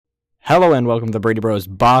Hello and welcome to the Brady Bros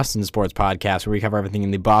Boston Sports Podcast, where we cover everything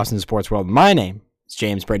in the Boston sports world. My name is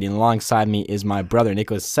James Brady, and alongside me is my brother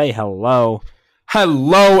Nicholas. Say hello.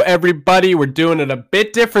 Hello, everybody. We're doing it a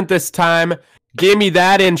bit different this time. Give me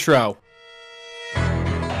that intro. No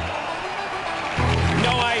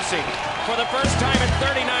icing. For the first time in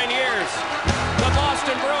 39 years, the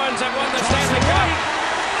Boston Bruins have won the Stanley Cup.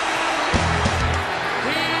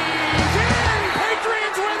 He's in!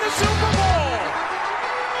 Patriots win the Super Bowl!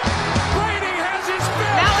 Brady has his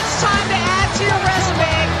fifth! Now it's time to add to your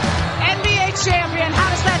resume. NBA champion.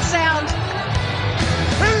 How does that sound?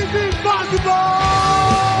 Anything's possible!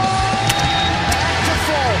 Back to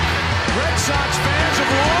full. Red Sox fans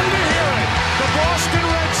have longed to hear it. The Boston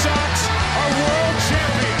Red Sox are world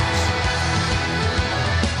champions.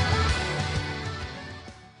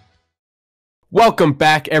 Welcome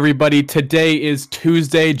back, everybody. Today is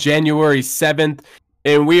Tuesday, January 7th,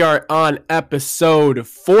 and we are on episode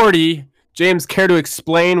 40. James, care to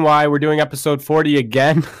explain why we're doing episode 40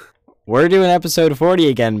 again? We're doing episode 40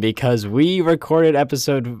 again because we recorded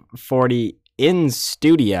episode 40 in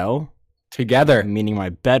studio, Together. meaning my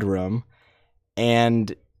bedroom,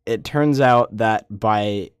 and it turns out that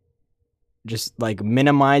by just like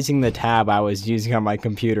minimizing the tab I was using on my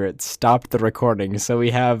computer, it stopped the recording. So we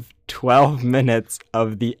have 12 minutes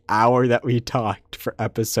of the hour that we talked for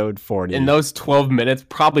episode 40. In those 12 minutes,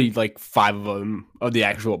 probably like 5 of them of the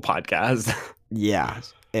actual podcast. Yeah.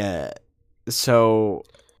 So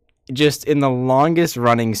just in the longest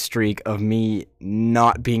running streak of me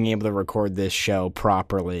not being able to record this show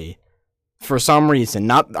properly, for some reason,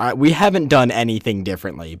 we haven't done anything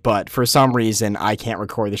differently, but for some reason I can't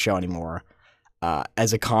record the show anymore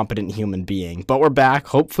as a competent human being. But we're back.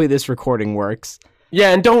 Hopefully this recording works.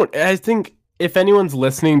 Yeah, and I think if anyone's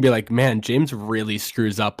listening, be like, man, James really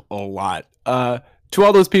screws up a lot. To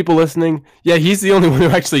all those people listening, yeah, he's the only one who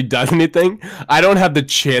actually does anything. I don't have the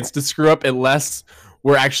chance to screw up unless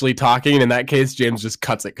we're actually talking. And in that case, James just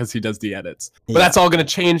cuts it because he does the edits. But that's all going to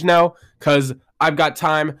change now because I've got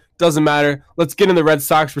time. Doesn't matter. Let's get in the Red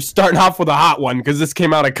Sox. We're starting off with a hot one because this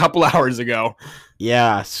came out a couple hours ago.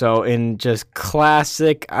 Yeah, so in just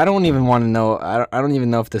classic, I don't even want to know, I don't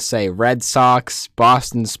even know if to say Red Sox,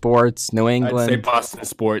 Boston sports, New England I'd say Boston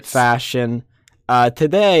sports fashion.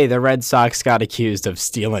 Today, the Red Sox got accused of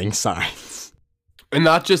stealing signs. And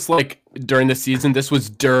not just like during the season. This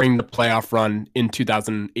was during the playoff run in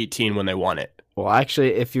 2018 when they won it. Well,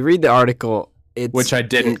 actually, if you read the article, Which I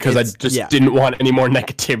didn't because I just didn't want any more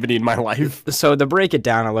negativity in my life. So to break it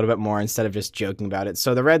down a little bit more instead of just joking about it.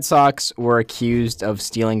 So the Red Sox were accused of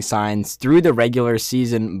stealing signs through the regular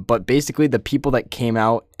season, but basically the people that came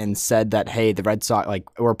out and said that, hey, the Red Sox,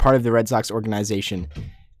 like, were part of the Red Sox organization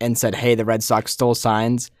and said, hey, the Red Sox stole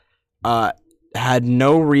signs, had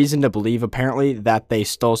no reason to believe, apparently, that they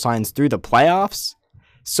stole signs through the playoffs.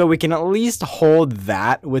 So we can at least hold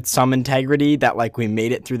that with some integrity that, like, we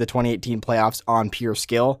made it through the 2018 playoffs on pure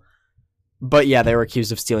skill. But yeah, they were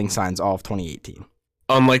accused of stealing signs all of 2018.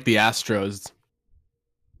 Unlike the Astros.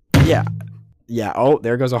 Yeah. Yeah. Oh,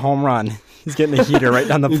 there goes a home run. He's getting the heater right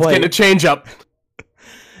down the He's plate. getting a change up.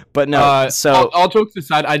 But no, so all jokes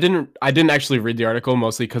aside, I didn't actually read the article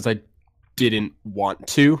mostly because I didn't want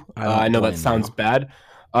to. I know that sounds bad.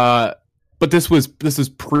 But this was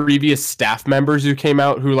previous staff members who came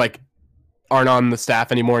out who like aren't on the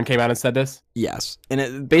staff anymore and came out and said this. Yes,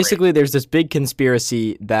 and basically there's this big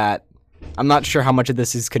conspiracy that I'm not sure how much of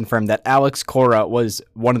this is confirmed, that Alex Cora was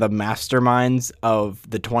one of the masterminds of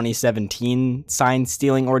the 2017 sign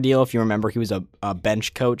stealing ordeal. If you remember, he was a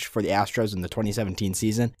bench coach for the Astros in the 2017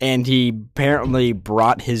 season, and he apparently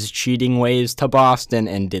brought his cheating ways to Boston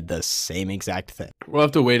and did the same exact thing. We'll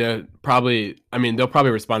have to wait they'll probably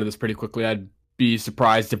respond to this pretty quickly. I'd be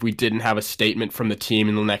surprised if we didn't have a statement from the team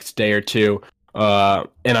in the next day or two,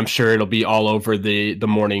 and I'm sure it'll be all over the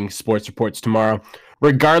morning sports reports tomorrow.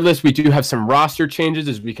 Regardless, we do have some roster changes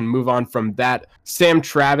as we can move on from that. Sam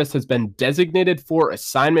Travis has been designated for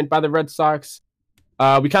assignment by the Red Sox.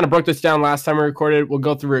 We kind of broke this down last time we recorded. We'll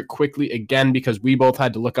go through it quickly again because we both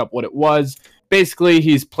had to look up what it was. Basically,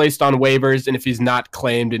 he's placed on waivers, and if he's not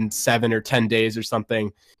claimed in 7 or 10 days or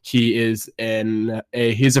something, he's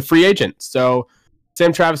a free agent. So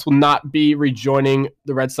Sam Travis will not be rejoining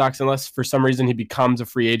the Red Sox unless for some reason he becomes a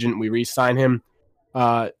free agent and we re-sign him.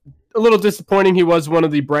 A little disappointing. He was one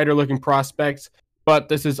of the brighter looking prospects, but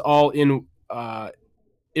this is all in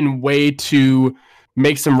way to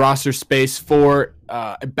make some roster space for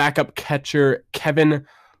a backup catcher, Kevin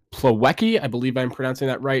Plawecki. I believe I'm pronouncing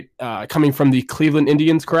that right. Coming from the Cleveland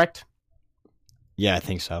Indians, correct? Yeah, I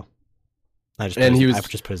think so. I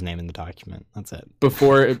just put his name in the document. That's it.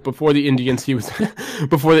 Before the Indians, he was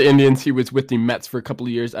with the Mets for a couple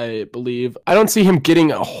of years, I believe. I don't see him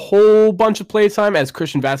getting a whole bunch of play time as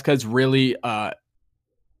Christian Vasquez really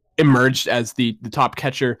emerged as the top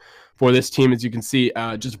catcher for this team. As you can see,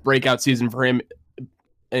 just breakout season for him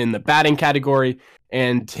in the batting category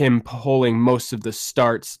and him pulling most of the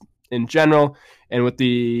starts in general. And with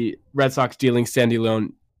the Red Sox dealing Sandy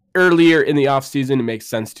Leon earlier in the offseason, it makes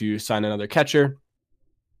sense to sign another catcher.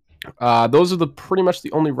 Those are pretty much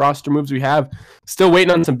the only roster moves we have. Still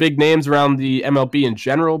waiting on some big names around the MLB in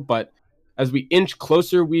general, but as we inch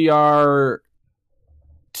closer, we are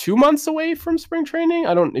 2 months away from spring training.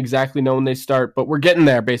 I don't exactly know when they start, but we're getting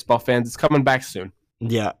there, baseball fans. It's coming back soon.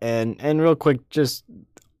 Yeah, and real quick, just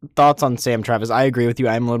thoughts on Sam Travis. I agree with you.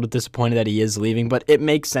 I'm a little disappointed that he is leaving, but it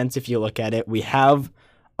makes sense if you look at it. We have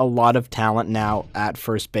a lot of talent now at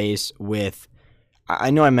first base with, I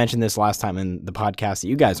know I mentioned this last time in the podcast that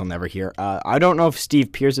you guys will never hear. I don't know if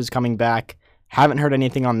Steve Pearce is coming back. Haven't heard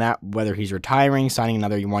anything on that, whether he's retiring, signing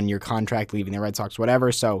another one-year contract, leaving the Red Sox,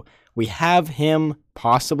 whatever. So we have him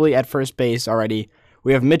possibly at first base already.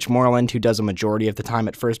 We have Mitch Moreland, who does a majority of the time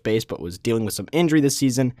at first base, but was dealing with some injury this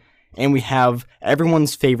season. And we have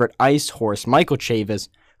everyone's favorite ice horse, Michael Chavis,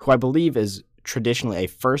 who I believe is traditionally a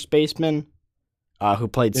first baseman, who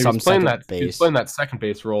played some second base. He was playing that second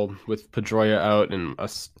base role with Pedroia out and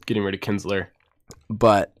us getting rid of Kinsler.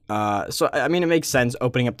 But, so, I mean, it makes sense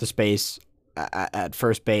opening up the space at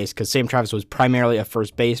first base because Sam Travis was primarily a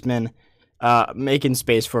first baseman, making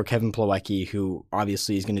space for Kevin Plawecki, who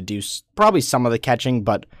obviously is going to do probably some of the catching,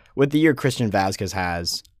 but with the year Christian Vasquez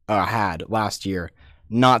had last year,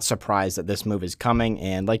 not surprised that this move is coming.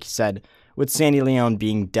 And like you said, with Sandy Leon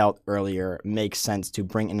being dealt earlier, makes sense to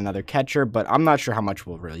bring in another catcher, but I'm not sure how much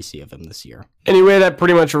we'll really see of him this year. Anyway, that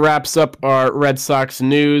pretty much wraps up our Red Sox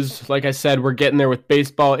news. Like I said, we're getting there with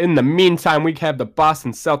baseball. In the meantime, we have the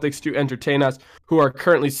Boston Celtics to entertain us, who are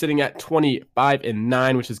currently sitting at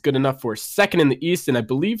 25-9, which is good enough for second in the East, and I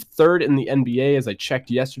believe third in the NBA, as I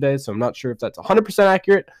checked yesterday, so I'm not sure if that's 100%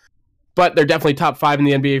 accurate. But they're definitely top 5 in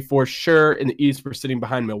the NBA for sure. In the East, we're sitting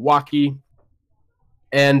behind Milwaukee.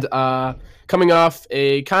 And coming off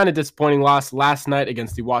a kind of disappointing loss last night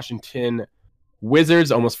against the Washington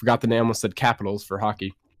Wizards. Almost forgot the name. Almost said Capitals for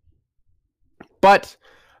hockey. But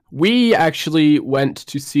we actually went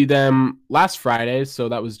to see them last Friday. So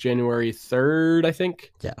that was January 3rd, I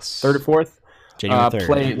think. Yes. 3rd or 4th. January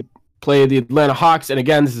 3rd. Play the Atlanta Hawks. And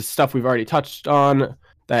again, this is stuff we've already touched on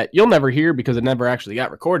that you'll never hear because it never actually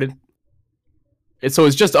got recorded. So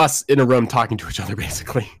it's just us in a room talking to each other,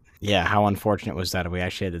 basically. Yeah, how unfortunate was that if we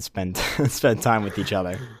actually had to spend time with each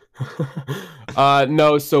other?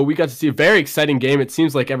 No, so we got to see a very exciting game. It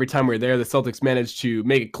seems like every time we're there, the Celtics managed to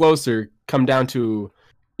make it closer, come down to,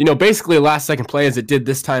 basically a last-second play as it did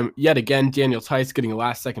this time. Yet again, Daniel Tice getting a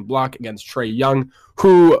last-second block against Trae Young,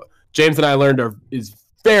 who James and I learned is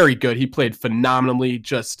very good. He played phenomenally,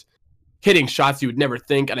 just hitting shots you would never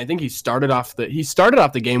think. And I think he started off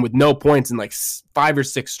the game with no points and like 5 or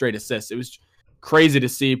 6 straight assists. It was crazy to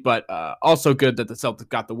see, but also good that the Celtics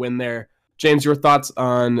got the win there. James, your thoughts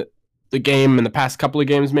on the game and the past couple of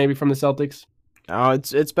games maybe from the Celtics? Oh,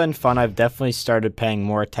 it's been fun. I've definitely started paying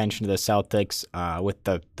more attention to the Celtics with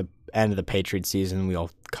the end of the Patriots season.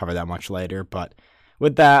 We'll cover that much later, but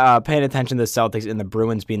with that, paying attention to the Celtics and the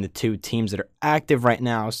Bruins being the two teams that are active right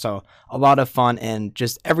now, so a lot of fun. And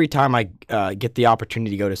just every time I get the opportunity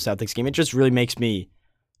to go to a Celtics game, it just really makes me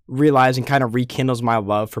realize and kind of rekindles my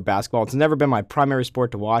love for basketball. It's never been my primary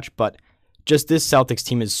sport to watch, but just this Celtics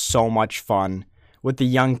team is so much fun with the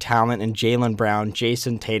young talent and Jaylen Brown,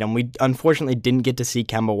 Jason Tatum. We unfortunately didn't get to see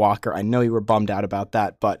Kemba Walker. I know you were bummed out about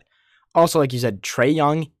that, but also, like you said, Trae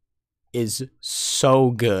Young is so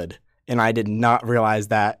good. And I did not realize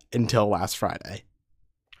that until last Friday.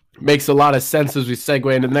 Makes a lot of sense as we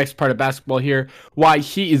segue into the next part of basketball here. Why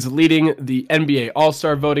he is leading the NBA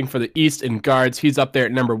All-Star voting for the East in guards. He's up there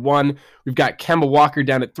at number 1. We've got Kemba Walker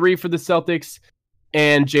down at 3 for the Celtics.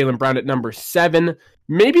 And Jaylen Brown at number 7.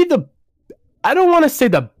 Maybe I don't want to say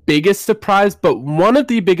the biggest surprise, but one of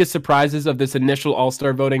the biggest surprises of this initial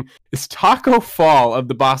All-Star voting is Taco Fall of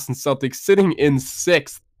the Boston Celtics sitting in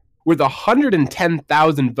 6th with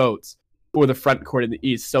 110,000 votes for the front court in the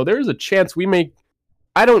East. So there's a chance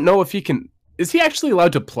I don't know if he can. Is he actually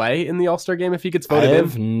allowed to play in the All-Star game if he gets voted in? I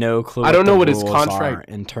have no clue. I don't know what his contract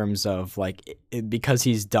are in terms of because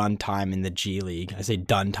he's done time in the G League. I say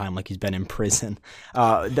done time like he's been in prison.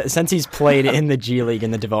 Since he's played in the G League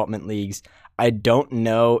and the development leagues, I don't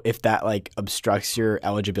know if that obstructs your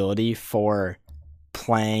eligibility for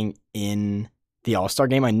playing in the All-Star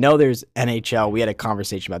game. I know there's NHL. We had a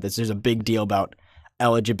conversation about this. There's a big deal about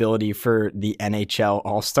eligibility for the NHL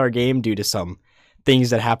All-Star game due to some things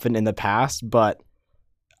that happened in the past, but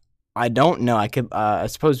I don't know. I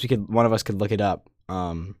suppose one of us could look it up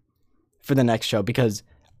for the next show, because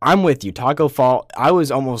I'm with you. Taco Fall, I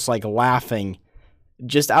was almost like laughing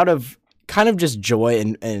just out of kind of just joy,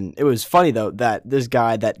 and it was funny though that this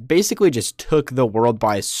guy that basically just took the world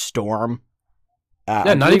by storm. Not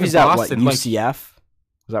even he's at Boston. UCF.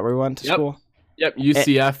 Was that where he went to school? Yep,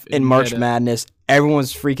 UCF. In March Madness, everyone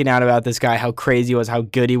was freaking out about this guy, how crazy he was, how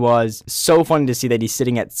good he was. So funny to see that he's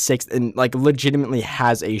sitting at 6th and like legitimately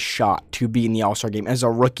has a shot to be in the All-Star game as a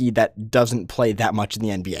rookie that doesn't play that much in the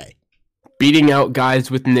NBA. Beating out guys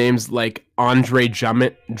with names like Andre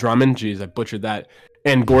Drummond, jeez, I butchered that,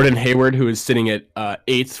 and Gordon Hayward, who is sitting at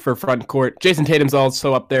 8th for front court. Jason Tatum's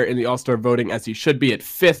also up there in the All-Star voting, as he should be, at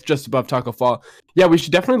 5th, just above Taco Fall. Yeah, we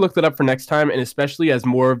should definitely look that up for next time, and especially as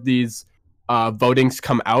more of these votings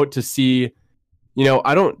come out to see,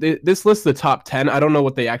 this list of the top 10, I don't know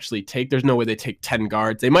what they actually take. There's no way they take 10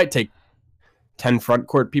 guards. They might take 10 front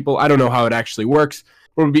court people. I don't know how it actually works.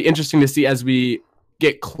 It would be interesting to see as we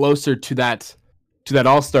get closer to that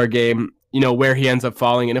All-Star game, where he ends up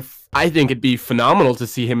falling. And I think it'd be phenomenal to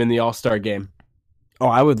see him in the All-Star game. Oh,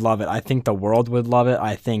 I would love it. I think the world would love it.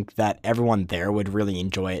 I think that everyone there would really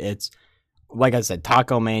enjoy it. It's, like I said,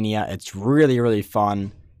 Taco Mania. It's really, really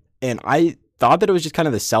fun. And I thought that it was just kind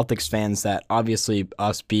of the Celtics fans that, obviously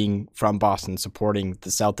us being from Boston, supporting the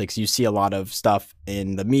Celtics, you see a lot of stuff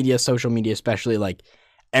in the media, social media especially, like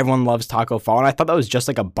everyone loves Taco Fall. And I thought that was just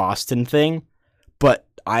like a Boston thing. But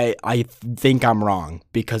I think I'm wrong,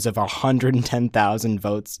 because if 110,000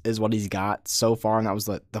 votes is what he's got so far, and that was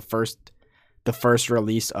the first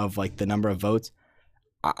release of like the number of votes,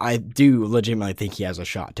 I do legitimately think he has a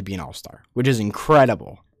shot to be an All-Star, which is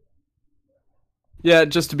incredible. Yeah,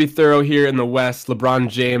 just to be thorough here in the West, LeBron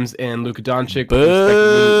James and Luka Doncic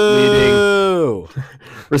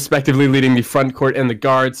respectively leading the front court and the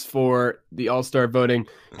guards for the All-Star voting.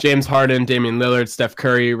 James Harden, Damian Lillard, Steph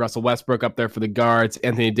Curry, Russell Westbrook up there for the guards,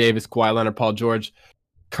 Anthony Davis, Kawhi Leonard, Paul George,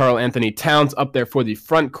 Karl Anthony Towns up there for the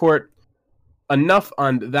front court. Enough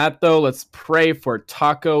on that, though. Let's pray for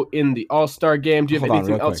Taco in the All-Star game. Do you have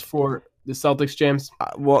anything else for the Celtics, James?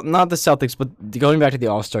 Well, not the Celtics, but going back to the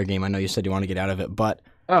All-Star game, I know you said you want to get out of it, but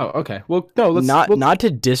oh, okay. Well, no, let's not to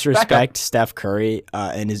disrespect Steph Curry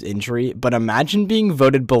and his injury, but imagine being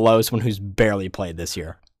voted below someone who's barely played this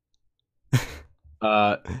year.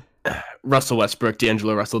 Russell Westbrook,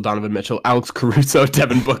 D'Angelo Russell, Donovan Mitchell, Alex Caruso,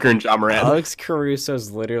 Devin Booker, and Ja Morant. Alex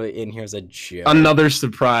Caruso's literally in here as a joke. Another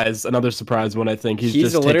surprise one. I think he's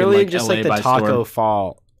just literally taken, just LA like the by Taco storm.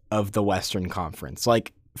 Fall of the Western Conference.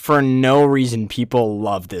 Like, for no reason, people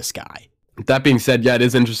love this guy. That being said, yeah, it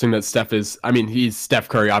is interesting that he's Steph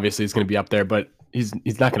Curry. Obviously, is going to be up there, but he's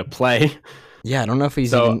not going to play. Yeah, I don't know if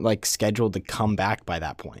he's even like scheduled to come back by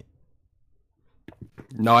that point.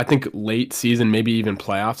 No, I think late season, maybe even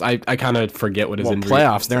playoffs. I kind of forget what his injury.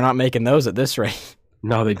 Playoffs, they're not making those at this rate.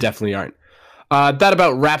 No, they definitely aren't. That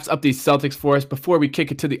about wraps up the Celtics for us. Before we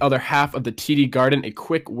kick it to the other half of the TD Garden, a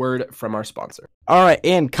quick word from our sponsor. All right,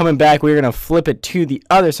 and coming back, we're going to flip it to the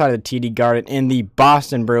other side of the TD Garden in the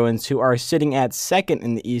Boston Bruins, who are sitting at 2nd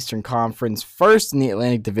in the Eastern Conference, 1st in the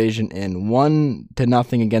Atlantic Division, and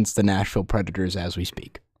 1-0 against the Nashville Predators as we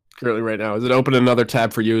speak. Currently right now. Is it open another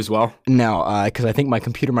tab for you as well? No, because I think my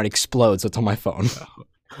computer might explode, so it's on my phone.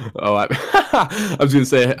 I was going to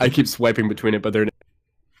say, I keep swiping between it, but they're...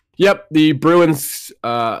 Yep, the Bruins,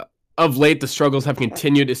 of late, the struggles have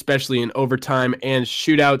continued, especially in overtime and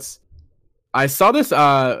shootouts. I saw this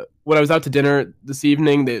when I was out to dinner this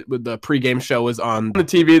evening. The pregame show was on the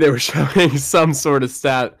TV. They were showing some sort of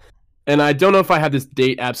stat, and I don't know if I have this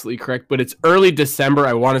date absolutely correct, but it's early December.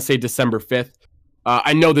 I want to say December 5th.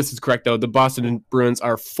 I know this is correct, though. The Boston Bruins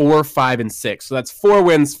are 4-5-6. So that's 4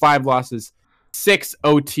 wins, 5 losses, 6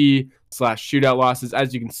 OT/shootout losses.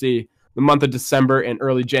 As you can see, the month of December and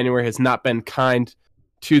early January has not been kind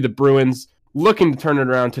to the Bruins. Looking to turn it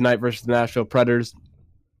around tonight versus the Nashville Predators.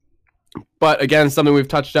 But again, something we've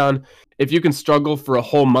touched on. If you can struggle for a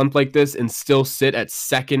whole month like this and still sit at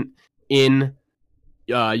 2nd in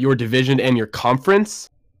your division and your conference,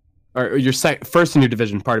 or your first in your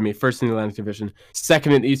division, first in the Atlantic Division,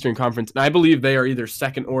 2nd in the Eastern Conference, and I believe they are either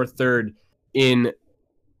 2nd or 3rd in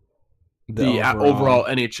the overall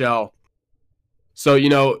NHL. So,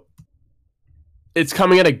 it's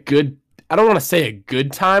coming at a good, I don't want to say a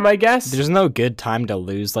good time, I guess. There's no good time to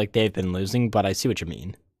lose like they've been losing, but I see what you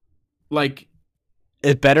mean. Like,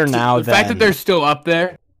 it's better now the fact that they're still up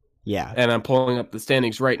there. Yeah. And I'm pulling up the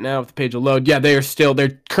standings right now if the page will load. Yeah, they're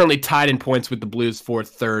currently tied in points with the Blues for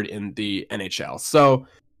third in the NHL. So,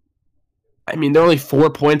 I mean, they're only 4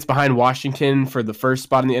 points behind Washington for the first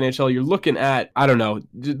spot in the NHL. You're looking at, I don't know,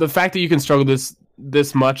 the fact that you can struggle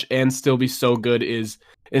this much and still be so good is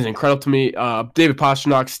incredible to me. David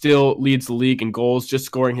Pastrnak still leads the league in goals, just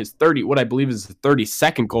scoring what I believe is his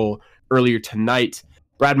 32nd goal earlier tonight.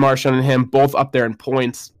 Brad Marchand and him both up there in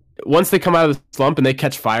points. Once they come out of the slump and they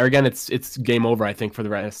catch fire again, it's game over, I think, for the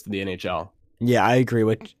rest of the NHL. Yeah, I agree.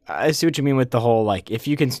 I see what you mean with the whole, like, if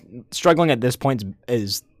you can, struggling at this point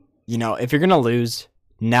is, if you're going to lose,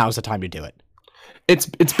 now's the time to do it. It's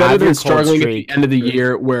better than struggling at the end of the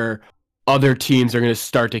year where other teams are going to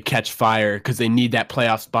start to catch fire because they need that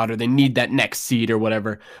playoff spot or they need that next seed or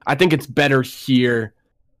whatever. I think it's better here,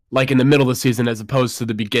 like in the middle of the season, as opposed to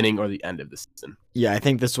the beginning or the end of the season. Yeah, I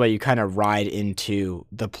think this way you kind of ride into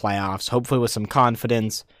the playoffs, hopefully with some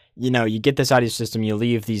confidence. You get this out of your system, you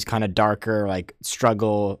leave these kind of darker, like,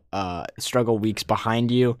 struggle weeks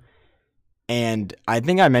behind you. And I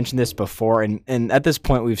think I mentioned this before, and at this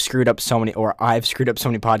point I've screwed up so many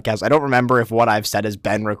podcasts. I don't remember if what I've said has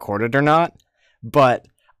been recorded or not, but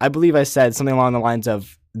I believe I said something along the lines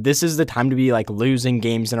of, this is the time to be, like, losing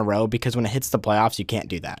games in a row, because when it hits the playoffs, you can't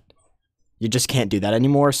do that. You just can't do that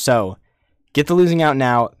anymore. So get the losing out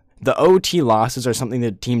now. The OT losses are something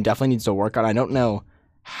the team definitely needs to work on. I don't know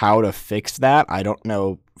how to fix that. I don't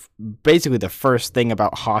know basically the first thing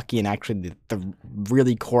about hockey and actually the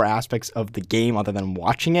really core aspects of the game other than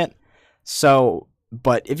watching it. So,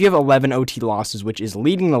 but if you have 11 OT losses, which is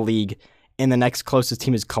leading the league, and the next closest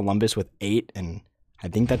team is Columbus with 8, and I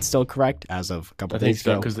think that's still correct as of a couple days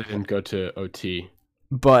ago. Because they didn't go to OT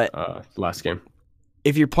but last game.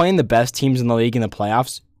 If you're playing the best teams in the league in the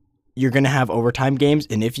playoffs, you're going to have overtime games,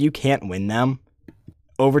 and if you can't win them,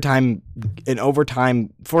 forcing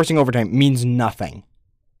overtime means nothing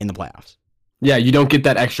in the playoffs. Yeah, you don't get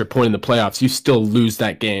that extra point in the playoffs. You still lose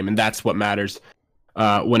that game, and that's what matters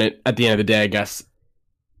at the end of the day, I guess.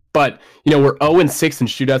 But, we're 0-6 in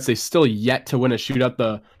shootouts. They still yet to win a shootout.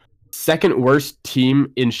 The second worst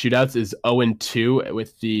team in shootouts is 0-2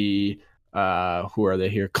 with the, who are they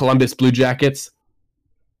here? Columbus Blue Jackets.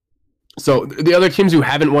 So the other teams who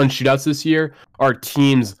haven't won shootouts this year are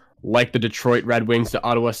teams like the Detroit Red Wings, the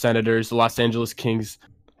Ottawa Senators, the Los Angeles Kings,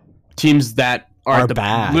 teams that are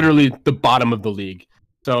literally the bottom of the league.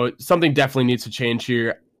 So something definitely needs to change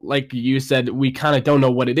here. Like you said, we kind of don't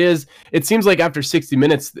know what it is. It seems like after 60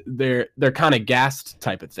 minutes, they're kind of gassed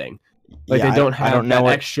type of thing. Like they don't have that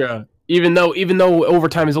extra. Even though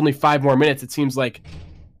overtime is only 5 more minutes, it seems like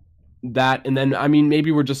that. And then, I mean,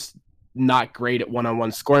 maybe we're just not great at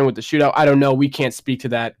one-on-one scoring with the shootout. I don't know. We can't speak to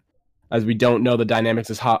that, as we don't know the dynamics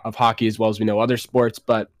of hockey as well as we know other sports,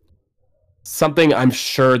 but something I'm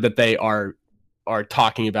sure that they are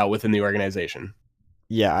talking about within the organization.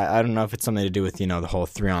 Yeah, I don't know if it's something to do with, the whole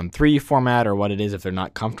 3-on-3 format or what it is, if they're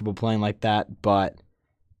not comfortable playing like that, but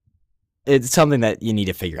it's something that you need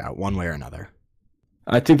to figure out one way or another.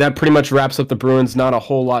 I think that pretty much wraps up the Bruins. Not a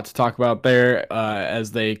whole lot to talk about there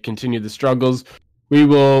as they continue the struggles. We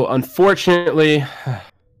will, unfortunately,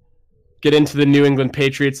 get into the New England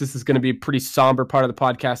Patriots. This is going to be a pretty somber part of the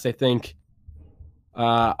podcast, I think.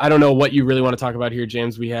 I don't know what you really want to talk about here,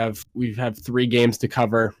 James. We have 3 games to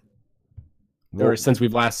cover, or since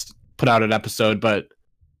we've last put out an episode. But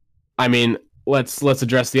I mean, let's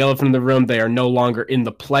address the elephant in the room. They are no longer in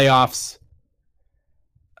the playoffs,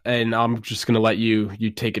 and I'm just going to let you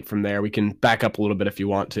take it from there. We can back up a little bit if you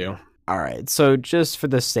want to. All right. So just for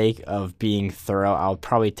the sake of being thorough, I'll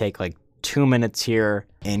probably take like 2 minutes here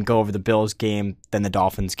and go over the Bills game, then the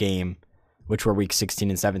Dolphins game, which were week 16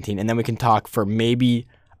 and 17. And then we can talk for maybe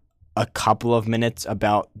a couple of minutes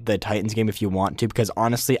about the Titans game if you want to, because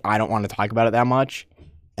honestly, I don't want to talk about it that much.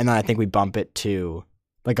 And then I think we bump it to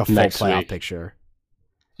like a full playoff picture.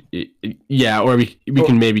 Yeah, or we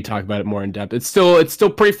can maybe talk about it more in depth. It's still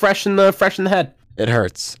pretty fresh in the head. It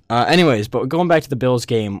hurts. Anyways, but going back to the Bills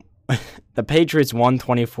game, the Patriots won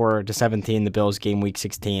 24-17 the Bills game week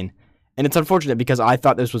 16. And it's unfortunate because I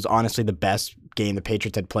thought this was honestly the best game the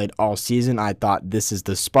Patriots had played all season. I thought this is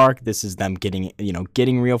the spark. This is them getting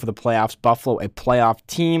real for the playoffs. Buffalo, a playoff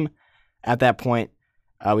team at that point.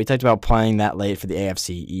 We talked about playing that late for the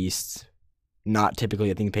AFC East. Not typically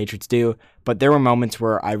a thing the Patriots do, but there were moments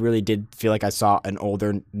where I really did feel like I saw an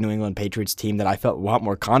older New England Patriots team that I felt a lot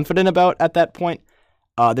more confident about at that point.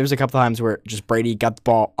 There was a couple times where just Brady got the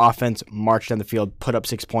ball, offense, marched down the field, put up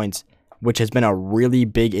 6 points, which has been a really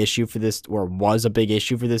big issue for this, or was a big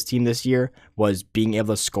issue for this team this year, was being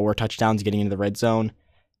able to score touchdowns, getting into the red zone.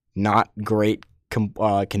 Not great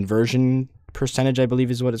conversion percentage, I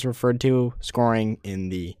believe is what it's referred to, scoring in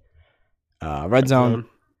the red zone.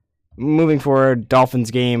 Moving forward,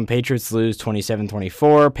 Dolphins game, Patriots lose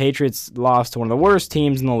 27-24. Patriots lost to one of the worst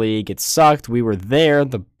teams in the league. It sucked. We were there.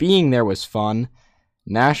 Being there was fun.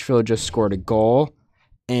 Nashville just scored a goal.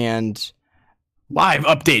 And live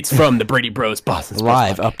updates from the Brady Bros Boston Sports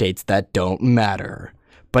live Podcast. updates that don't matter.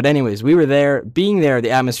 But anyways, we were there. Being there,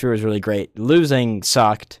 the atmosphere was really great. Losing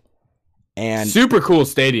sucked. And super cool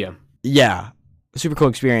stadium. Yeah, super cool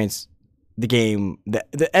experience. The game,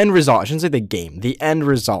 the end result, I shouldn't say the game, the end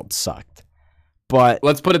result sucked. But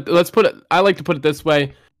let's put it, I like to put it this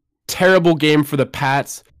way. Terrible game for the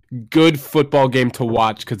Pats. Good football game to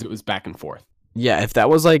watch because it was back and forth. Yeah, if that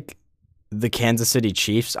was like the Kansas City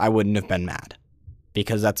Chiefs, I wouldn't have been mad.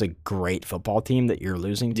 Because that's a great football team that you're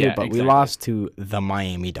losing to, but exactly. We lost to the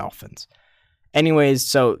Miami Dolphins. Anyways,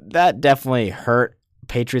 so that definitely hurt.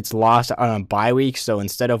 Patriots lost on a bye week, so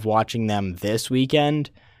instead of watching them this weekend,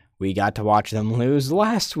 we got to watch them lose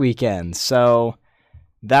last weekend. So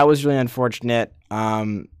that was really unfortunate.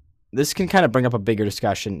 This can kind of bring up a bigger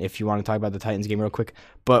discussion if you want to talk about the Titans game real quick.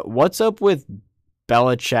 But what's up with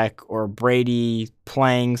Belichick or Brady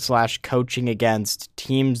playing / coaching against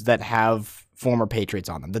teams that have former Patriots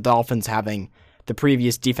on them? The Dolphins having the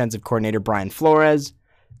previous defensive coordinator Brian Flores,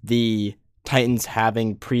 the Titans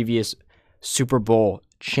having previous Super Bowl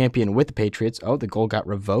champion with the Patriots. Oh, the goal got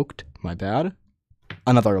revoked. My bad.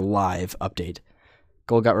 Another live update.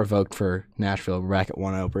 Goal got revoked for Nashville. We're back at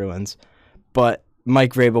 1-0 Bruins. But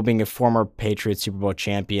Mike Vrabel being a former Patriots Super Bowl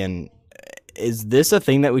champion, is this a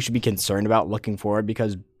thing that we should be concerned about looking forward?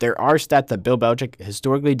 Because there are stats that Bill Belichick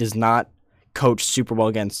historically does not coach Super Bowl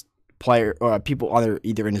against people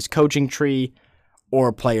either in his coaching tree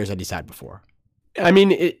or players that he's had before. I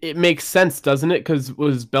mean, it makes sense, doesn't it? Because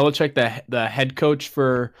was Belichick the head coach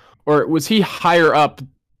for, or was he higher up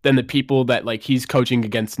than the people that like he's coaching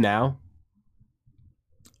against now?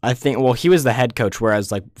 I think, well, he was the head coach,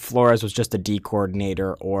 whereas like Flores was just a D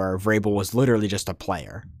coordinator, or Vrabel was literally just a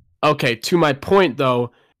player. Okay, to my point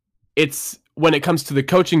though, it's when it comes to the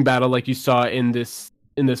coaching battle, like you saw in this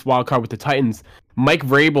wild card with the Titans, Mike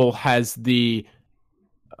Vrabel has the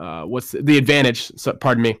advantage? So,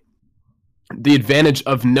 pardon me. The advantage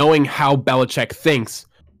of knowing how Belichick thinks,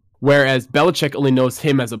 whereas Belichick only knows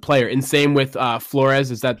him as a player. And same with Flores.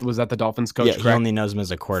 Was that the Dolphins coach? Yeah, correct? He only knows him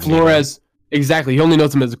as a coordinator. Flores, exactly. He only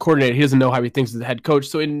knows him as a coordinator. He doesn't know how he thinks as a head coach.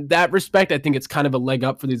 So in that respect, I think it's kind of a leg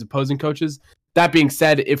up for these opposing coaches. That being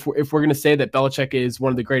said, if we're going to say that Belichick is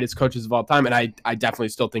one of the greatest coaches of all time, and I definitely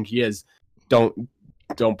still think he is, don't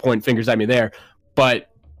point fingers at me there, but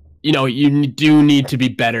you know, you do need to be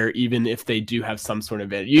better, even if they do have some sort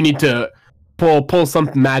of it. You need to pull some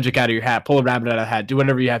magic out of your hat, pull a rabbit out of the hat, do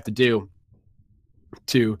whatever you have to do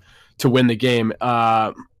to win the game.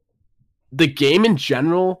 The game in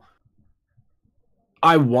general,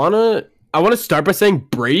 I wanna start by saying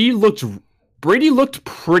Brady looked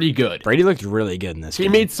pretty good. Brady looked really good in this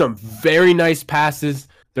game. He made some very nice passes.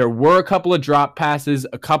 There were a couple of drop passes.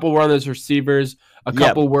 A couple were on those receivers. A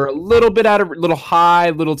couple were a little bit little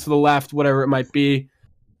high, little to the left, whatever it might be.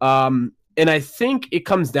 And I think it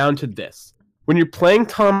comes down to this. When you're playing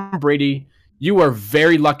Tom Brady, you are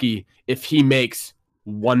very lucky if he makes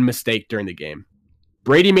one mistake during the game.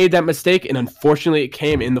 Brady made that mistake, and unfortunately, it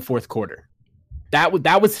came in the fourth quarter. That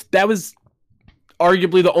was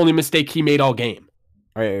arguably the only mistake he made all game.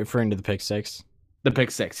 Are you referring to the pick six? The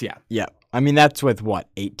pick six, yeah. Yeah. I mean, that's with,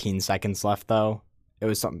 18 seconds left, though? It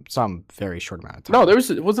was some very short amount of time.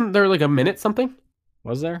 No, wasn't there like a minute something?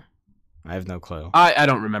 Was there? I have no clue. I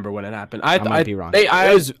don't remember when it happened. I might be wrong.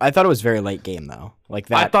 I thought it was very late game, though. Like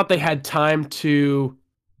that. I thought they had time to...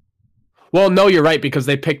 Well, no, you're right, because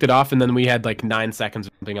they picked it off, and then we had like 9 seconds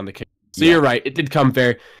or something on the kick. So You're right. It did come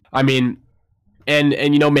very... I mean, and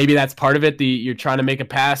you know, maybe that's part of it. You're trying to make a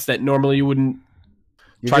pass that normally you wouldn't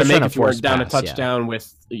try to make if you weren't down a touchdown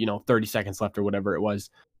with 30 seconds left or whatever it was.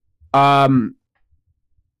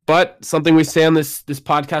 But something we say on this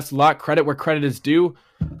podcast a lot: credit where credit is due.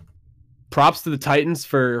 Props to the Titans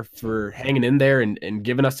for hanging in there and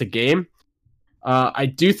giving us a game. I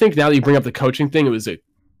do think now that you bring up the coaching thing, it was a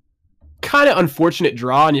kind of unfortunate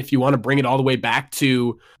draw, and if you want to bring it all the way back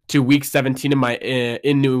to week 17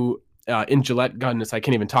 in Gillette, goodness, I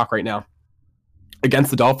can't even talk right now. Against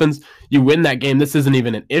the Dolphins, you win that game. This isn't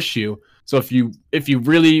even an issue. So if you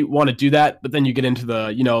really want to do that, but then you get into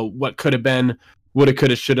the what could have been, woulda,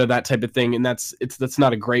 coulda, shoulda, that type of thing, and that's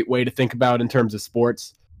not a great way to think about in terms of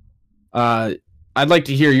sports. I'd like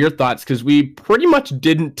to hear your thoughts, because we pretty much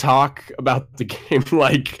didn't talk about the game.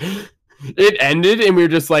 Like, it ended and we were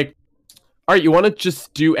just like, all right, you want to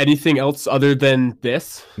just do anything else other than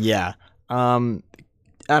this? Yeah. I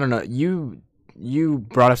don't know. You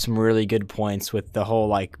brought up some really good points with the whole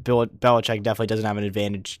like Belichick definitely doesn't have an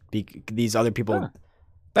advantage. These other people. Yeah.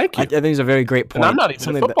 Thank you. I think it's a very great point. And I'm not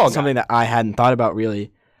even a football guy. Something that I hadn't thought about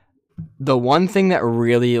really. The one thing that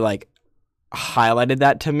really like highlighted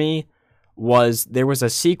that to me was there was a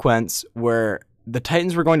sequence where the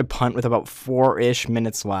Titans were going to punt with about 4-ish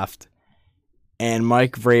minutes left, and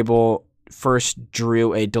Mike Vrabel first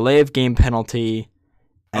drew a delay of game penalty,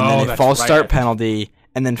 and then a false start penalty,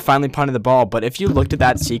 and then finally punted the ball. But if you looked at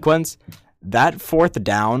that sequence, that 4th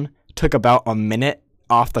down took about a minute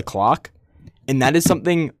off the clock, and that is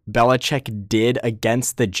something Belichick did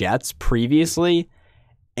against the Jets previously.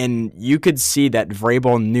 And you could see that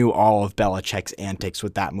Vrabel knew all of Belichick's antics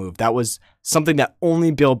with that move. That was something that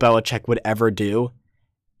only Bill Belichick would ever do,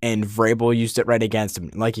 and Vrabel used it right against him.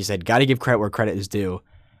 Like you said, got to give credit where credit is due.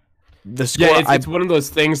 The score, yeah, it's one of those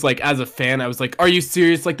things, like, as a fan, I was like, are you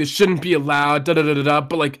serious? Like, this shouldn't be allowed, da-da-da-da-da.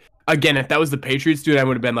 But, like, again, if that was the Patriots, dude, I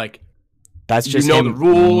would have been like, that's just the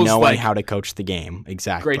rules, knowing like, how to coach the game.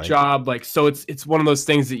 Exactly. Great job. Like, so it's one of those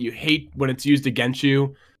things that you hate when it's used against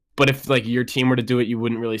you. But if, like, your team were to do it, you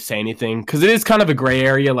wouldn't really say anything. Because it is kind of a gray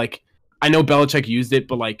area. Like, I know Belichick used it,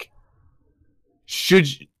 but, like,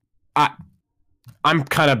 I'm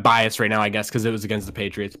kind of biased right now, I guess, because it was against the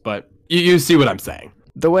Patriots. But you see what I'm saying.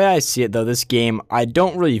 The way I see it, though, this game, I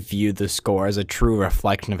don't really view the score as a true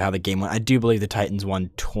reflection of how the game went. I do believe the Titans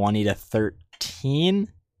won 20-13.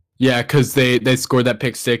 Yeah, because they scored that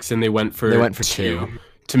pick 6 and they went for 2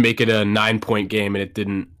 to make it a 9-point game, and it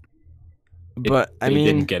didn't. But I mean,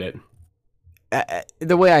 didn't get it.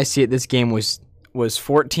 The way I see it, this game was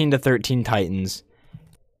 14-13 Titans,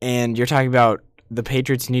 and you're talking about the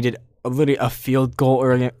Patriots needed literally a field goal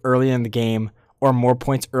early in the game or more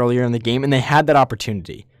points earlier in the game, and they had that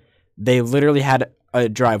opportunity. They literally had a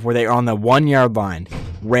drive where they were on the 1-yard line,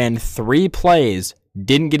 ran 3 plays,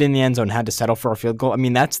 didn't get in the end zone, had to settle for a field goal. I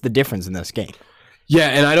mean, that's the difference in this game. Yeah,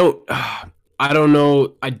 and I don't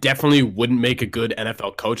know. I definitely wouldn't make a good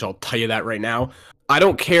NFL coach. I'll tell you that right now. I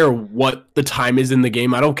don't care what the time is in the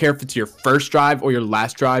game. I don't care if it's your first drive or your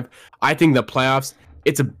last drive. I think the playoffs,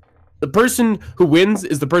 the person who wins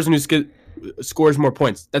is the person who scores more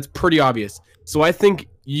points. That's pretty obvious. So I think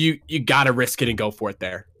you got to risk it and go for it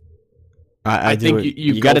there. I think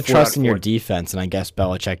you got to trust in your defense, and I guess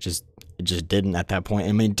Belichick just didn't at that point.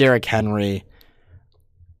 I mean, Derrick Henry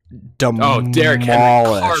demolished. Derrick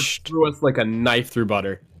Henry threw us like a knife through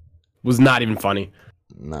butter. Was not even funny.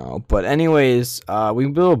 No, but anyways, we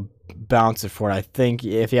will bounce it forward. I think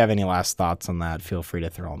if you have any last thoughts on that, feel free to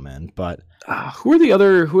throw them in. But who are the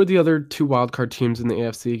other 2 wildcard teams in the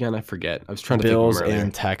AFC again? I forget. I was trying to Bills think of them earlier.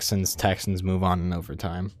 And Texans. Texans move on in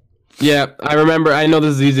overtime. Yeah, I remember. I know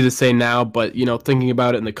this is easy to say now, but thinking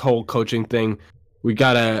about it in the whole coaching thing, we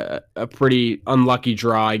got a pretty unlucky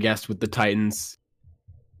draw, I guess, with the Titans.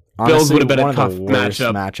 Honestly, Bills would have been a tough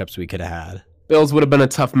matchups we could have had. Bills would have been a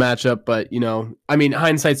tough matchup, but I mean,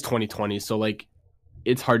 hindsight's 2020, so like,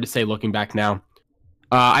 it's hard to say looking back now.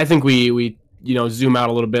 I think we zoom out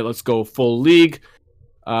a little bit. Let's go full league.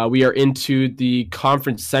 We are into the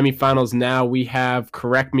conference semifinals now. We have,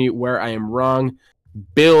 correct me where I am wrong,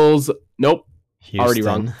 Bills. Nope, Houston. Already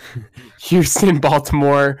wrong. Houston,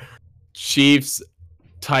 Baltimore, Chiefs,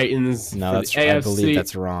 Titans. No, I believe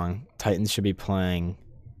that's wrong. Titans should be playing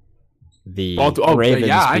the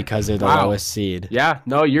Ravens because they're the lowest seed. Yeah,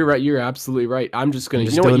 no, you're right. You're absolutely right. I'm just gonna.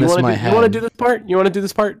 You want to do this part? You want to do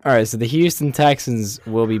this part? All right. So the Houston Texans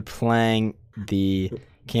will be playing the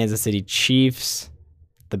Kansas City Chiefs,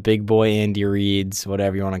 the big boy Andy Reids,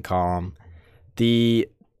 whatever you want to call them. The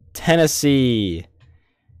Tennessee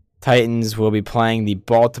Titans will be playing the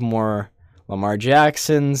Baltimore Lamar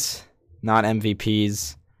Jacksons, not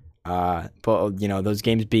MVPs. But those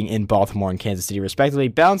games being in Baltimore and Kansas City respectively.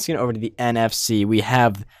 Bouncing over to the NFC, we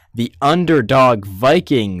have the underdog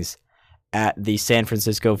Vikings at the San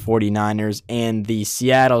Francisco 49ers, and the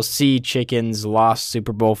Seattle Sea Chickens lost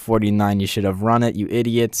Super Bowl 49. You should have run it, you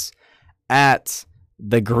idiots. At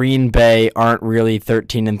the Green Bay aren't really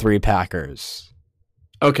 13-3 Packers.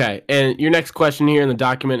 Okay, and your next question here in the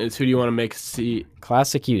document is, who do you want to make see?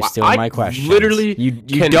 Classic you, stealing my question. Literally, you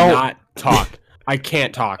cannot talk. I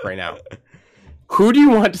can't talk right now. Who do you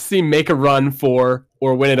want to see make a run for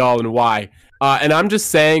or win it all, and why? And I'm just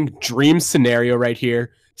saying, dream scenario right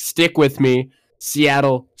here. Stick with me.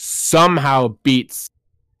 Seattle somehow beats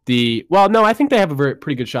the... Well, no, I think they have a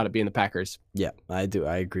pretty good shot at being the Packers. Yeah, I do.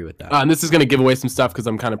 I agree with that. And this is going to give away some stuff because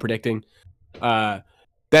I'm kind of predicting.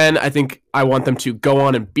 Then I think I want them to go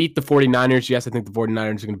on and beat the 49ers. Yes, I think the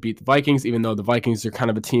 49ers are going to beat the Vikings, even though the Vikings are kind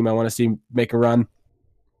of a team I want to see make a run.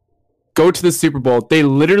 Go to the Super Bowl. They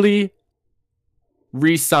literally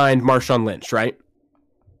re-signed Marshawn Lynch, right?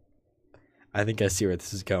 I think I see where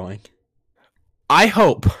this is going. I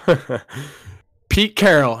hope Pete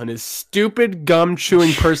Carroll and his stupid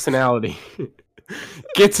gum-chewing personality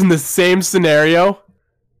gets in the same scenario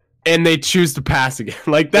and they choose to pass again.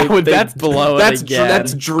 Like that's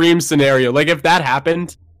dream scenario. Like if that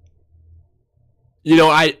happened,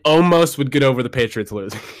 I almost would get over the Patriots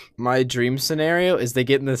losing. My dream scenario is they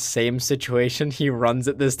get in the same situation. He runs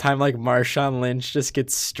it this time like Marshawn Lynch just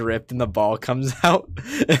gets stripped and the ball comes out,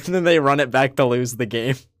 and then they run it back to lose the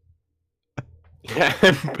game. Yeah,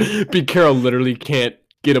 Pete Carroll literally can't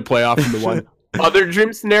get a playoff in the one. Other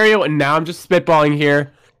dream scenario, and now I'm just spitballing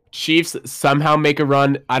here. Chiefs somehow make a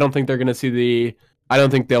run. I don't think they're going to I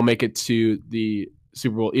don't think they'll make it to the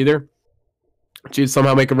Super Bowl either. Chiefs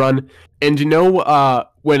somehow make a run. And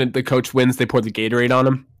when the coach wins, they pour the Gatorade on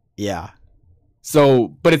him? Yeah.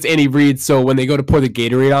 But it's Andy Reid, so when they go to pour the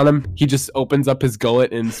Gatorade on him, he just opens up his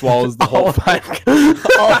gullet and swallows the whole thing.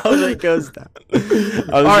 All of it goes down.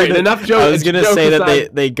 Enough jokes. I was going to say that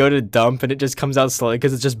they go to dump and it just comes out slowly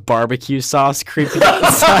because it's just barbecue sauce creeping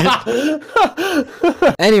outside.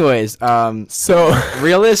 Anyways, so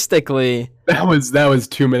realistically, that was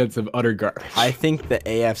 2 minutes of utter garbage. I think the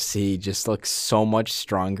AFC just looks so much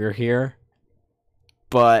stronger here.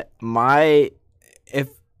 But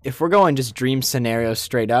if we're going just dream scenario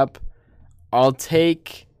straight up, I'll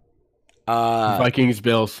take Vikings,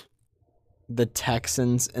 Bills, the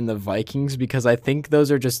Texans and the Vikings, because I think those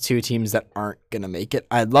are just two teams that aren't gonna make it.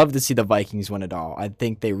 I'd love to see the Vikings win it all. I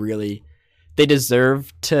think they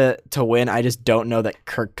deserve to win. I just don't know that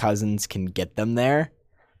Kirk Cousins can get them there.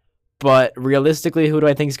 But realistically, who do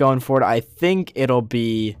I think is going forward? I think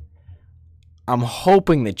I'm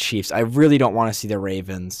hoping the Chiefs. I really don't want to see the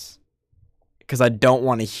Ravens, because I don't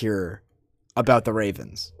want to hear about the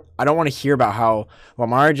Ravens. I don't want to hear about how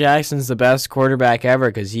Lamar Jackson's the best quarterback ever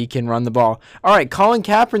because he can run the ball. All right, Colin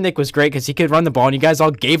Kaepernick was great because he could run the ball, and you guys all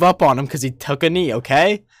gave up on him because he took a knee,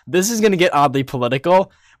 okay? This is going to get oddly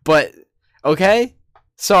political, but okay?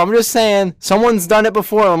 So I'm just saying, someone's done it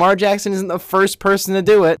before. Lamar Jackson isn't the first person to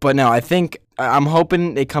do it. But no, I'm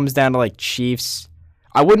hoping it comes down to like Chiefs.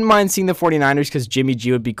 I wouldn't mind seeing the 49ers because Jimmy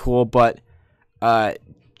G would be cool, but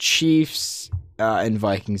Chiefs and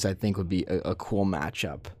Vikings, I think, would be a cool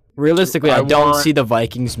matchup. Realistically, I don't see the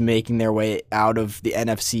Vikings making their way out of the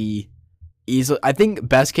NFC easily. I think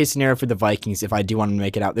best case scenario for the Vikings, if I do want to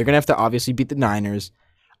make it out, they're going to have to obviously beat the Niners.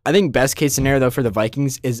 I think best case scenario, though, for the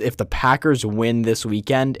Vikings is if the Packers win this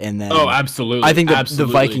weekend, and then absolutely. I think the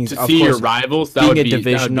Vikings, to see your rivals, that would be a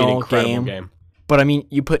divisional game. But I mean,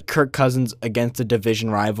 you put Kirk Cousins against a division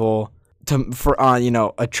rival for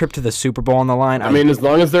a trip to the Super Bowl on the line. I mean, as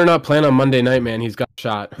long as they're not playing on Monday night, man, he's got a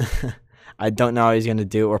shot. I don't know how he's gonna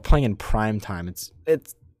do it. We're playing in prime time. It's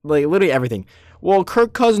like literally everything. Well,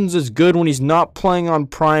 Kirk Cousins is good when he's not playing on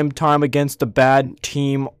prime time against a bad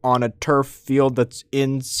team on a turf field that's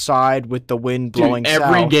inside with the wind blowing south.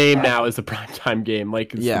 Every game now is a primetime game,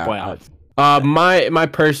 like it's the playoffs. My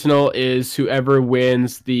personal is whoever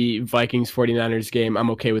wins the Vikings 49ers game, I'm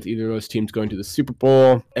okay with either of those teams going to the Super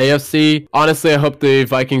Bowl. AFC, honestly, I hope the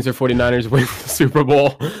Vikings or 49ers win the Super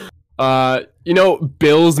Bowl.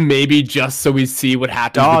 Bills maybe just so we see what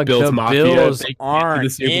happens with Bills Mafia. Bills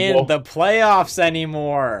aren't in the playoffs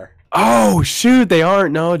anymore. Oh, shoot, they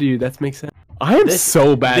aren't. No, dude, that makes sense. I am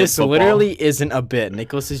so bad at football. This literally isn't a bit.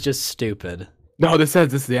 Nicholas is just stupid. No, this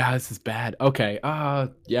is bad. Okay,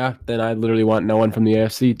 then I literally want no one from the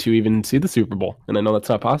AFC to even see the Super Bowl, and I know that's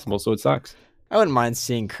not possible, so it sucks. I wouldn't mind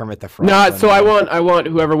seeing Kermit the Frog. No, so I want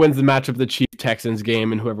whoever wins the match of the Chiefs-Texans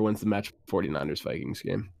game and whoever wins the match of the 49ers-Vikings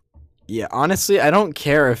game. Yeah, honestly, I don't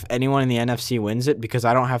care if anyone in the NFC wins it because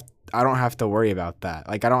I don't have to worry about that.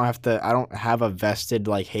 Like I don't have a vested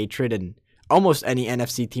hatred in almost any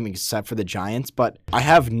NFC team except for the Giants, but I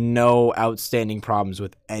have no outstanding problems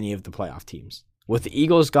with any of the playoff teams. With the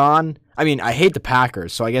Eagles gone, I mean, I hate the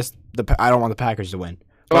Packers, so I guess I don't want the Packers to win.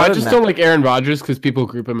 I just don't like Aaron Rodgers because people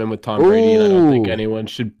group him in with Tom Brady, and I don't think anyone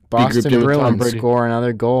should be grouped in with Tom Brady. Score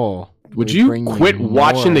another goal. Would you quit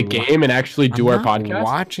watching the game and actually do our podcast?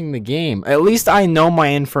 Watching the game. At least I know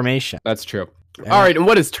my information. That's true. All right, and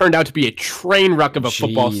what has turned out to be a train wreck of a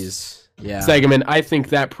football segment, I think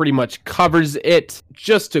that pretty much covers it.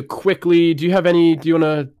 Just to quickly, do you got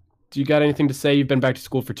anything to say? You've been back to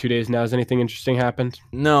school for 2 days now. Has anything interesting happened?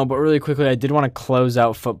 No, but really quickly, I did want to close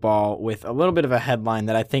out football with a little bit of a headline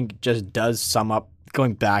that I think just does sum up,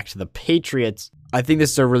 going back to the Patriots. I think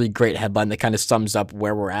this is a really great headline that kind of sums up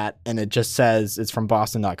where we're at, and it just says, it's from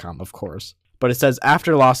Boston.com, of course. But it says,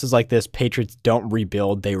 after losses like this, Patriots don't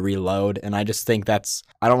rebuild, they reload. And I just think I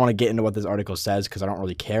don't want to get into what this article says because I don't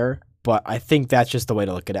really care. but I think that's just the way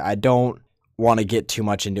to look at it. I don't want to get too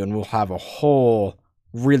much into it, and we'll have a whole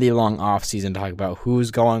really long offseason to talk about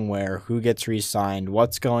who's going where, who gets re-signed,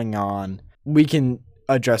 what's going on. We can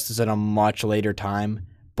address this at a much later time,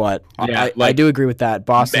 but I do agree with that.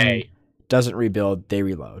 Boston doesn't rebuild, they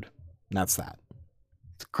reload. And that's that.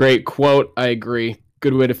 Great quote. I agree.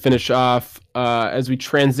 Good way to finish off as we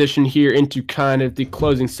transition here into kind of the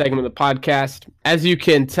closing segment of the podcast. As you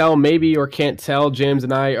can tell, maybe or can't tell, James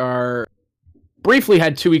and I are briefly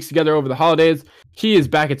had 2 weeks together over the holidays. He is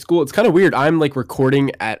back at school. It's kind of weird. I'm like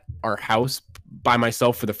recording at our house by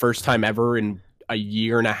myself for the first time ever in a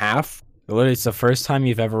year and a half. Literally, it's the first time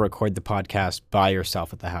you've ever recorded the podcast by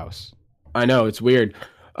yourself at the house. I know, it's weird.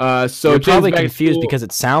 So you're probably confused because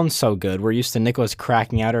it sounds so good. We're used to Nicholas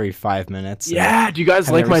cracking out every 5 minutes. Yeah, do you guys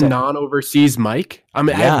like my non-overseas mic? I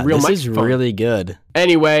mean, I have a real this is really good.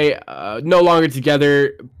 Anyway, no longer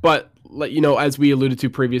together, but as we alluded to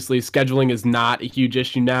previously, scheduling is not a huge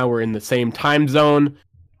issue now. We're in the same time zone,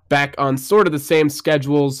 back on sort of the same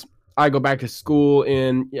schedules. I go back to school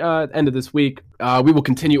in end of this week. We will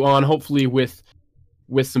continue on, hopefully with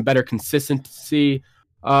some better consistency.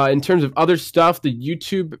 In terms of other stuff, the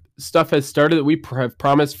YouTube stuff has started that we have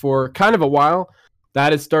promised for kind of a while.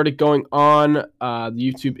 That has started going on. The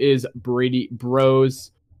YouTube is Brady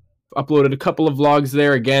Bros. Uploaded a couple of vlogs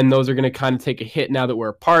there. Again, those are going to kind of take a hit now that we're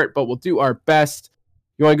apart, but we'll do our best.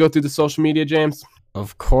 You want to go through the social media, James?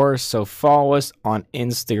 Of course. So follow us on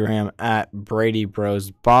Instagram at Brady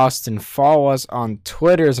Bros Boston. Follow us on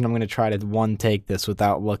Twitters, and I'm going to try to one-take this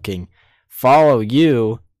without looking. Follow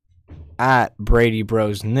you at Brady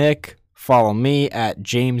Bros Nick. Follow me at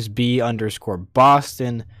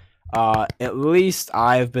JamesB_Boston. At least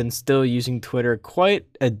I've been still using Twitter quite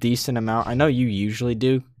a decent amount. I know you usually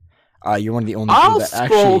do. You're one of the only people that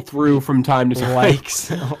scroll actually through from time to time,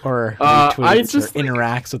 likes or retweets or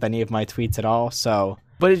interacts with any of my tweets at all. So,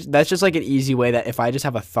 but that's just like an easy way that if I just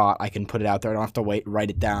have a thought, I can put it out there. I don't have to write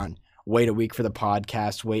it down, wait a week for the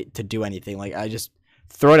podcast, wait to do anything. Like I just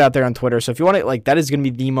throw it out there on Twitter. So if you want it, like that is going to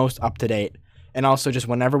be the most up to date. And also just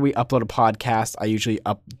whenever we upload a podcast, I usually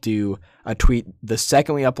do a tweet the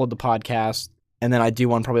second we upload the podcast. And then I do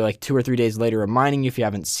one probably like 2 or 3 days later reminding you if you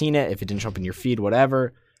haven't seen it, if it didn't show up in your feed,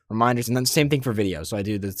 whatever, reminders. And then same thing for videos. So I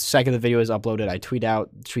do the second the video is uploaded, I tweet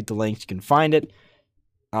the links, you can find it.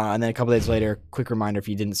 And then a couple days later, quick reminder if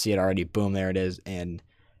you didn't see it already, boom, there it is. And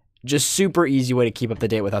just super easy way to keep up to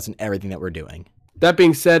date with us and everything that we're doing. That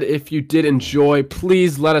being said, if you did enjoy,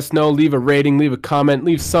 please let us know. Leave a rating, leave a comment,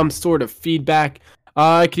 leave some sort of feedback.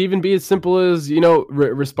 It could even be as simple as,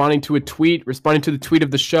 responding to a tweet, responding to the tweet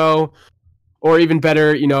of the show, or even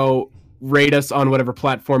better, rate us on whatever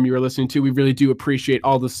platform you are listening to. We really do appreciate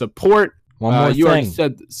all the support. One more thing. You already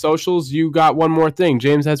said socials. You got one more thing.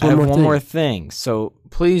 James has one more thing. So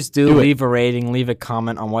please do leave a rating, leave a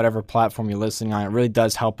comment on whatever platform you're listening on. It really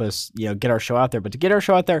does help us, get our show out there. But to get our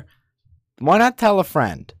show out there, why not tell a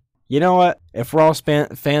friend? You know what? If we're all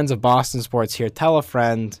fans of Boston sports here, tell a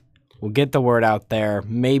friend. We'll get the word out there.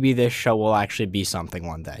 Maybe this show will actually be something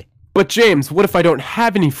one day. But James, what if I don't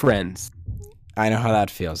have any friends? I know how that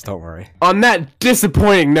feels. Don't worry. On that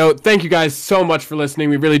disappointing note, thank you guys so much for listening.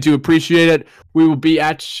 We really do appreciate it. We will be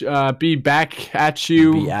back at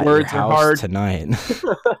you. Be at Words your are house hard tonight.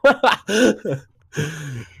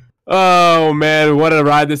 Oh man, what a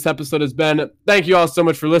ride this episode has been. Thank you all so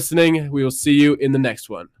much for listening. We will see you in the next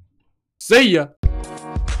one. See ya.